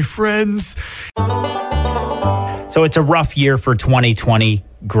harness, my friends. So it's a rough year for 2020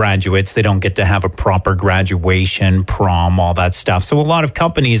 graduates. They don't get to have a proper graduation, prom, all that stuff. So a lot of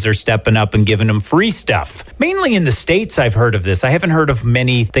companies are stepping up and giving them free stuff. Mainly in the States, I've heard of this. I haven't heard of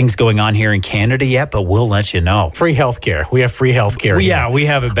many things going on here in Canada yet, but we'll let you know. Free healthcare. We have free healthcare. Yeah, we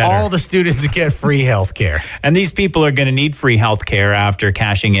have it better. All the students get free healthcare. And these people are going to need free healthcare after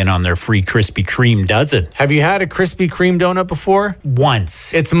cashing in on their free Krispy Kreme dozen. Have you had a Krispy Kreme donut before?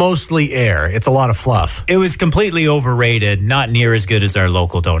 Once. It's mostly air. It's a lot of fluff. It was completely overrated, not near as good as our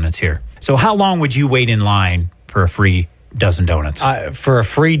local donuts here. So how long would you wait in line for a free dozen donuts? For a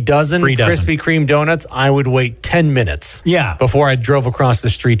free dozen dozen. Krispy Kreme donuts, I would wait 10 minutes. Yeah. Before I drove across the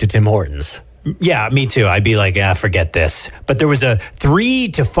street to Tim Hortons. Yeah, me too. I'd be like, forget this. But there was a 3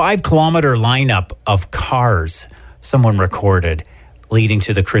 to 5 kilometer lineup of cars someone recorded leading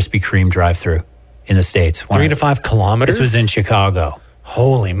to the Krispy Kreme drive-thru in the States. 3 to 5 kilometers? This was in Chicago.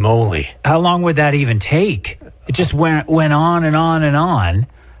 Holy moly. How long would that even take? It just went on and on and on.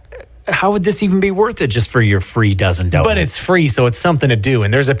 How would this even be worth it just for your free dozen donuts? But it's free, so it's something to do.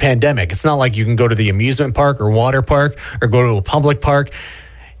 And there's a pandemic. It's not like you can go to the amusement park or water park or go to a public park.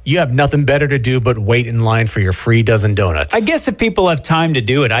 You have nothing better to do but wait in line for your free dozen donuts. I guess if people have time to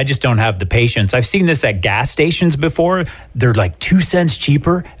do it, I just don't have the patience. I've seen this at gas stations before. They're like 2 cents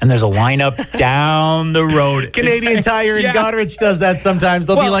cheaper, and there's a lineup down the road. Canadian Tire in Yeah. Goderich does that sometimes.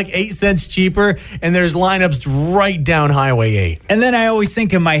 They'll be like 8 cents cheaper, and there's lineups right down Highway 8. And then I always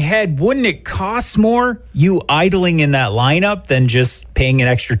think in my head, wouldn't it cost more you idling in that lineup than just paying an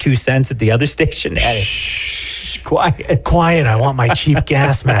extra 2 cents at the other station? Shh, quiet. Quiet, I want my cheap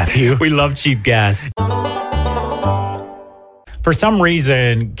gas, Matthew. We love cheap gas. For some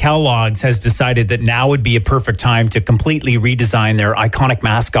reason, Kellogg's has decided that now would be a perfect time to completely redesign their iconic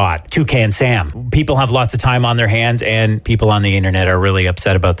mascot, Toucan Sam. People have lots of time on their hands, and people on the internet are really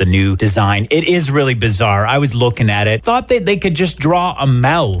upset about the new design. It is really bizarre. I was looking at it, thought that they could just draw a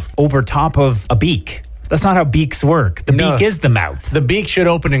mouth over top of a beak. That's not how beaks work. The beak is the mouth. The beak should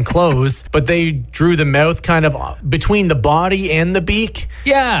open and close, but they drew the mouth kind of between the body and the beak.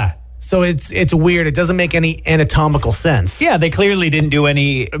 Yeah. So it's weird. It doesn't make any anatomical sense. Yeah, they clearly didn't do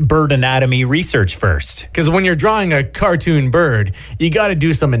any bird anatomy research first. Because when you're drawing a cartoon bird, you got to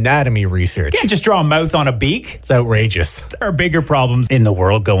do some anatomy research. You can't just draw a mouth on a beak. It's outrageous. There are bigger problems in the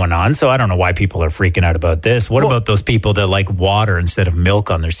world going on, so I don't know why people are freaking out about this. What about those people that like water instead of milk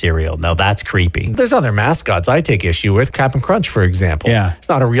on their cereal? Now that's creepy. There's other mascots I take issue with. Captain Crunch, for example. Yeah. It's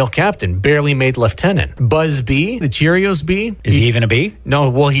not a real captain. Barely made lieutenant. Buzz Bee, the Cheerios bee. Is he even a bee? No,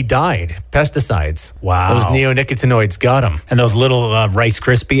 well, he died. Pesticides. Wow. Those neonicotinoids got him. And those little Rice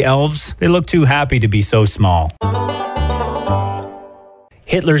Krispie elves, they look too happy to be so small.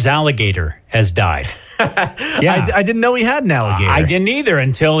 Hitler's alligator has died. Yeah. I didn't know he had an alligator. I didn't either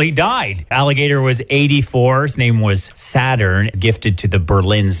until he died. Alligator was 84. His name was Saturn, gifted to the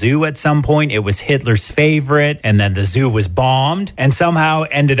Berlin Zoo at some point. It was Hitler's favorite. And then the zoo was bombed and somehow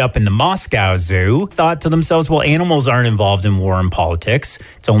ended up in the Moscow Zoo. Thought to themselves, well, animals aren't involved in war and politics.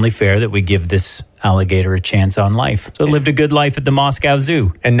 It's only fair that we give this alligator a chance on life. So it lived a good life at the Moscow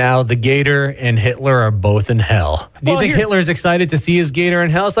Zoo. And now the gator and Hitler are both in hell. Do you think Hitler's excited to see his gator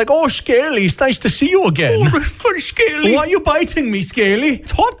in hell? It's like, oh, Scaly, it's nice to see you again. Oh, Scaly. Why are you biting me, Scaly?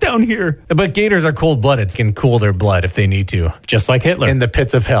 It's hot down here. But gators are cold-blooded. Can cool their blood if they need to. Just like Hitler. In the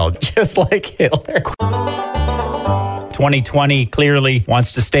pits of hell. Just like Hitler. 2020 clearly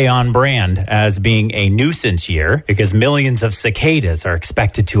wants to stay on brand as being a nuisance year because millions of cicadas are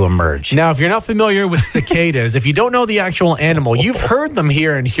expected to emerge. Now, if you're not familiar with cicadas, if you don't know the actual animal, you've heard them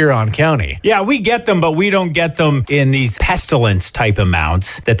here in Huron County. Yeah, we get them, but we don't get them in these pestilence type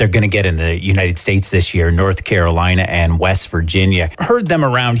amounts that they're going to get in the United States this year, North Carolina and West Virginia. Heard them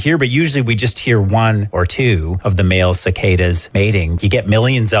around here, but usually we just hear one or two of the male cicadas mating. You get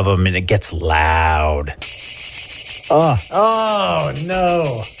millions of them and it gets loud. Oh,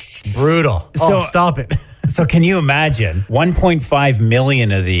 no. Brutal. Stop it. So can you imagine 1.5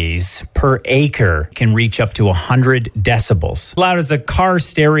 million of these per acre can reach up to 100 decibels. Loud as a car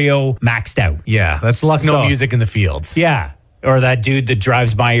stereo maxed out. Yeah, that's Lucknow music in the fields. Yeah. Or that dude that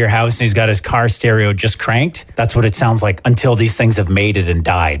drives by your house and he's got his car stereo just cranked. That's what it sounds like until these things have mated and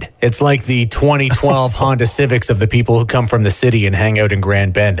died. It's like the 2012 Honda Civics of the people who come from the city and hang out in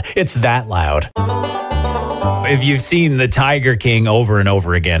Grand Bend. It's that loud. If you've seen The Tiger King over and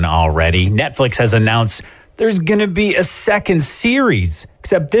over again already, Netflix has announced there's going to be a second series,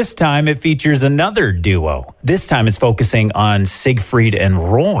 except this time it features another duo. This time it's focusing on Siegfried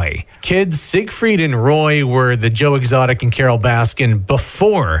and Roy. Kids, Siegfried and Roy were the Joe Exotic and Carol Baskin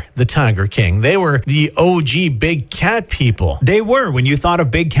before The Tiger King. They were the OG big cat people. They were. When you thought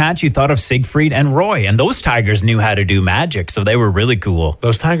of big cats, you thought of Siegfried and Roy. And those tigers knew how to do magic, so they were really cool.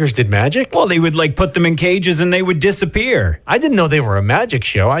 Those tigers did magic? Well, they would put them in cages and they would disappear. I didn't know they were a magic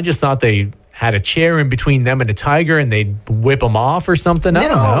show. I just thought they had a chair in between them and a tiger and they'd whip them off or something. I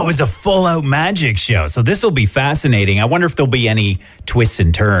don't know. It was a full-out magic show. So this will be fascinating. I wonder if there'll be any twists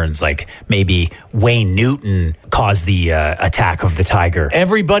and turns, like maybe Wayne Newton caused the attack of the tiger.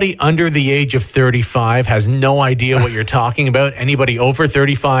 Everybody under the age of 35 has no idea what you're talking about. Anybody over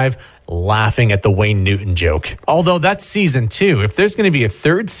 35 laughing at the Wayne Newton joke. Although that's season 2. If there's going to be a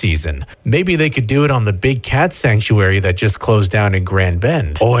third season, maybe they could do it on the big cat sanctuary that just closed down in Grand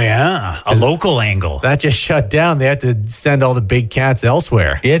Bend. Oh, yeah. A local angle. That just shut down. They had to send all the big cats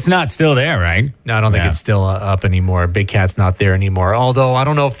elsewhere. It's not still there, right? No, I don't think it's still up anymore. Big Cat's not there anymore. Although I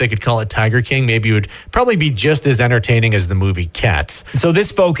don't know if they could call it Tiger King. Maybe it would probably be just as entertaining as the movie Cats. So this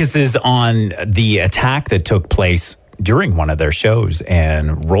focuses on the attack that took place during one of their shows,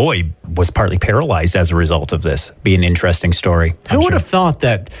 and Roy was partly paralyzed as a result of this. Be an interesting story. Who would have thought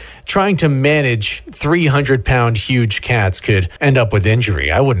that trying to manage 300-pound huge cats could end up with injury?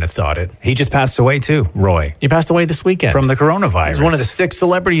 I wouldn't have thought it. He just passed away too, Roy. He passed away this weekend. From the coronavirus. He's one of the 6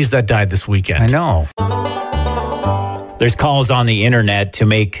 celebrities that died this weekend. I know. There's calls on the internet to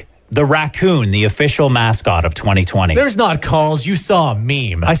make the raccoon the official mascot of 2020. There's not calls. You saw a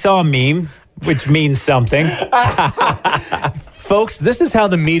meme. I saw a meme, which means something. Folks, this is how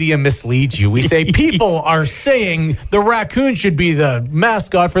the media misleads you. We say people are saying the raccoon should be the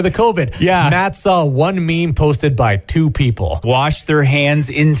mascot for the COVID. Yeah. Matt saw one meme posted by 2 people. Wash their hands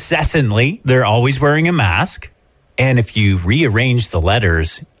incessantly. They're always wearing a mask. And if you rearrange the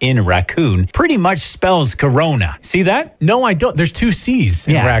letters in raccoon, pretty much spells corona. See that? No, I don't. There's 2 C's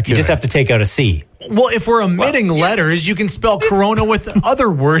in raccoon. You just have to take out a C. Well, if we're omitting letters, you can spell corona with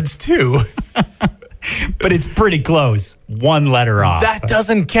other words too. But it's pretty close. 1 letter off. That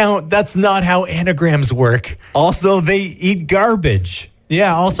doesn't count. That's not how anagrams work. Also, they eat garbage.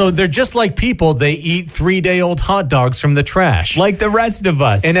 Yeah, also, they're just like people. They eat 3-day-old hot dogs from the trash. Like the rest of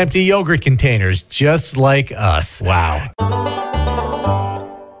us. In empty yogurt containers, just like us. Wow.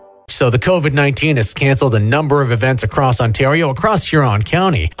 So the COVID-19 has canceled a number of events across Ontario, across Huron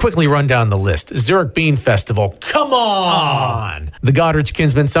County. Quickly run down the list. Zurich Bean Festival. Come on! The Goddard's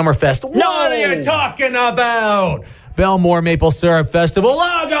Kinsman Summerfest. What are you talking about? Belmore Maple Syrup Festival.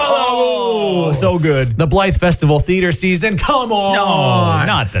 Oh, so good. The Blythe Festival theater season. Come on. No,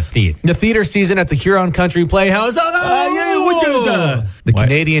 not the theater. The theater season at the Huron Country Playhouse. The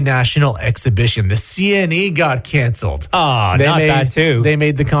Canadian National Exhibition, the CNE, got canceled. Oh, that too. They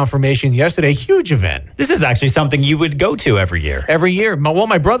made the confirmation yesterday. Huge event. This is actually something you would go to every year. Every year.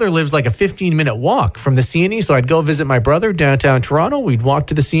 My brother lives like a 15-minute walk from the CNE, so I'd go visit my brother downtown Toronto. We'd walk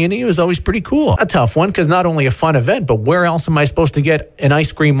to the CNE. It was always pretty cool. A tough one, because not only a fun event, but where else am I supposed to get an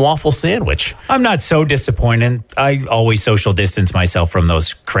ice cream waffle sandwich? I'm not so disappointed. I always social distance myself from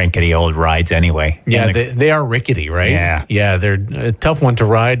those crankety old rides anyway. Yeah, they are rickety, right? Yeah. Yeah, they're a tough one to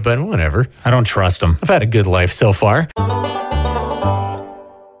ride, but whatever. I don't trust them. I've had a good life so far.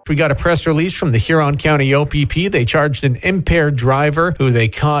 We got a press release from the Huron County OPP. They charged an impaired driver who they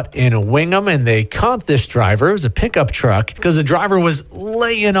caught in Wingham, and they caught this driver. It was a pickup truck because the driver was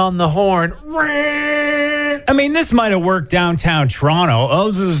laying on the horn. I mean, this might have worked downtown Toronto.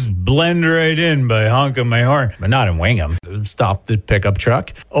 I'll just blend right in by honking my horn, but not in Wingham. Stopped the pickup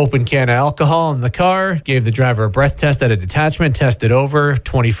truck, open can of alcohol in the car, gave the driver a breath test at a detachment, tested over,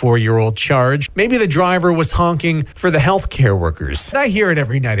 24-year-old charge. Maybe the driver was honking for the healthcare workers. I hear it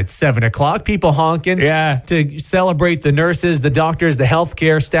every night at 7 o'clock, people honking to celebrate the nurses, the doctors, the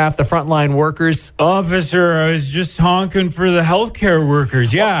healthcare staff, the frontline workers. Officer, I was just honking for the healthcare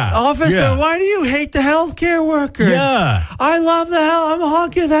workers, Officer, why do you hate the healthcare workers? Yeah. I love I'm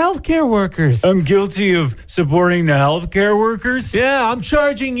honking healthcare workers. I'm guilty of supporting the healthcare workers? Yeah, I'm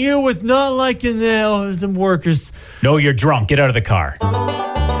charging you with not liking the workers. No, you're drunk. Get out of the car.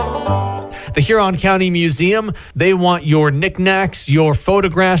 The Huron County Museum, they want your knickknacks, your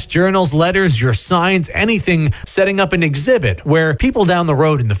photographs, journals, letters, your signs, anything, setting up an exhibit where people down the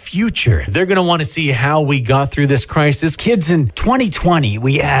road in the future, they're going to want to see how we got through this crisis. Kids, in 2020,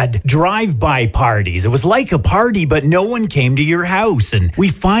 we had drive-by parties. It was like a party, but no one came to your house. And we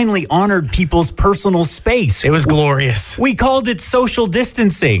finally honored people's personal space. It was glorious. We called it social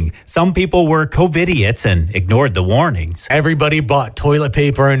distancing. Some people were COVIDiots and ignored the warnings. Everybody bought toilet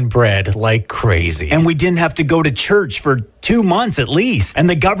paper and bread like crazy. And we didn't have to go to church for 2 months at least. And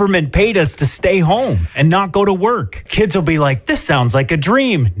the government paid us to stay home and not go to work. Kids will be like, this sounds like a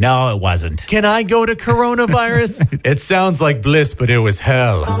dream. No, it wasn't. Can I go to coronavirus? It sounds like bliss, but it was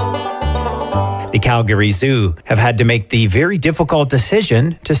hell. The Calgary Zoo have had to make the very difficult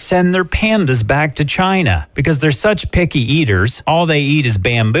decision to send their pandas back to China because they're such picky eaters. All they eat is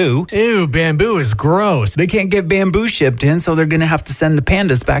bamboo. Ew, bamboo is gross. They can't get bamboo shipped in, so they're going to have to send the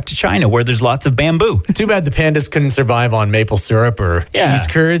pandas back to China where there's lots of bamboo. It's too bad the pandas couldn't survive on maple syrup or cheese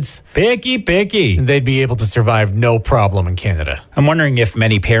curds. Picky. They'd be able to survive no problem in Canada. I'm wondering if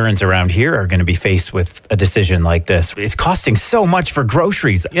many parents around here are going to be faced with a decision like this. It's costing so much for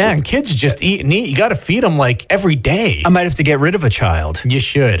groceries. Yeah, and kids just eat and eat. You got to feed them like every day. I might have to get rid of a child. You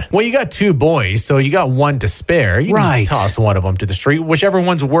should. Well, you got 2 boys, so you got 1 to spare. You can toss one of them to the street. Whichever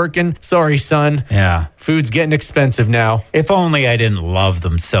one's working. Sorry, son. Yeah. Food's getting expensive now. If only I didn't love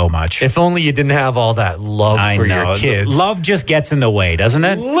them so much. If only you didn't have all that love for your kids. Love just gets in the way, doesn't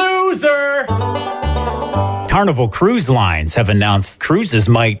it? Loser! Carnival Cruise Lines have announced cruises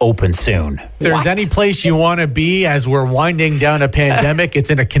might open soon. If there's any place you want to be as we're winding down a pandemic, it's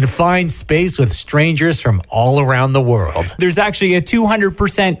in a confined space with strangers from all around the world. There's actually a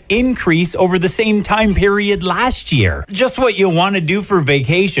 200% increase over the same time period last year. Just what you want to do for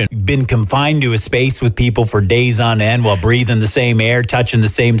vacation. Been confined to a space with people for days on end while breathing the same air, touching the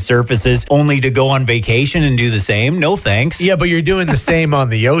same surfaces, only to go on vacation and do the same? No thanks. Yeah, but you're doing the same on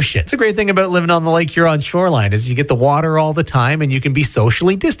the ocean. It's a great thing about living on the Lake Huron shoreline is you get the water all the time and you can be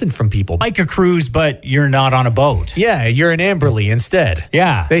socially distant from people. Like a cruise, but you're not on a boat. Yeah, you're in Amberley instead.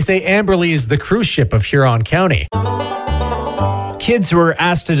 Yeah. They say Amberley is the cruise ship of Huron County. Kids were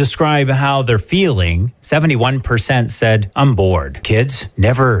asked to describe how they're feeling. 71% said, I'm bored. Kids,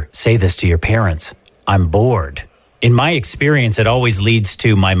 never say this to your parents. I'm bored. In my experience, it always leads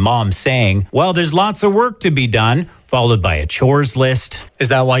to my mom saying, well, there's lots of work to be done, followed by a chores list. Is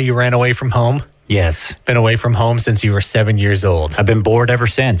that why you ran away from home? Yes. Been away from home since you were 7 years old. I've been bored ever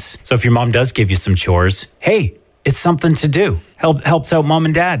since. So if your mom does give you some chores, hey, it's something to do. Helps out mom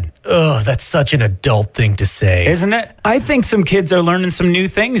and dad. Ugh, that's such an adult thing to say. Isn't it? I think some kids are learning some new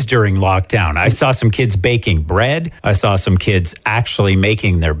things during lockdown. I saw some kids baking bread. I saw some kids actually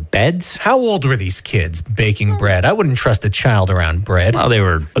making their beds. How old were these kids baking bread? I wouldn't trust a child around bread. Well, they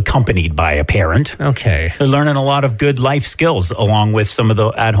were accompanied by a parent. Okay. They're learning a lot of good life skills along with some of the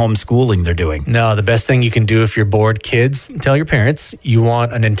at-home schooling they're doing. No, the best thing you can do if you're bored, kids, tell your parents you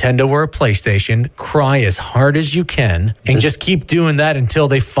want a Nintendo or a PlayStation, cry as hard as you can, and just keep doing that until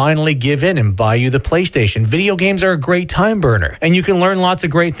they finally give in and buy you the PlayStation. Video games are a great time burner, and you can learn lots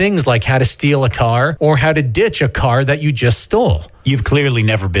of great things like how to steal a car or how to ditch a car that you just stole. You've clearly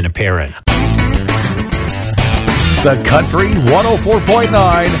never been a parent. The Country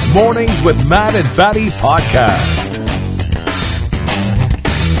 104.9 Mornings with Matt and Fatty podcast.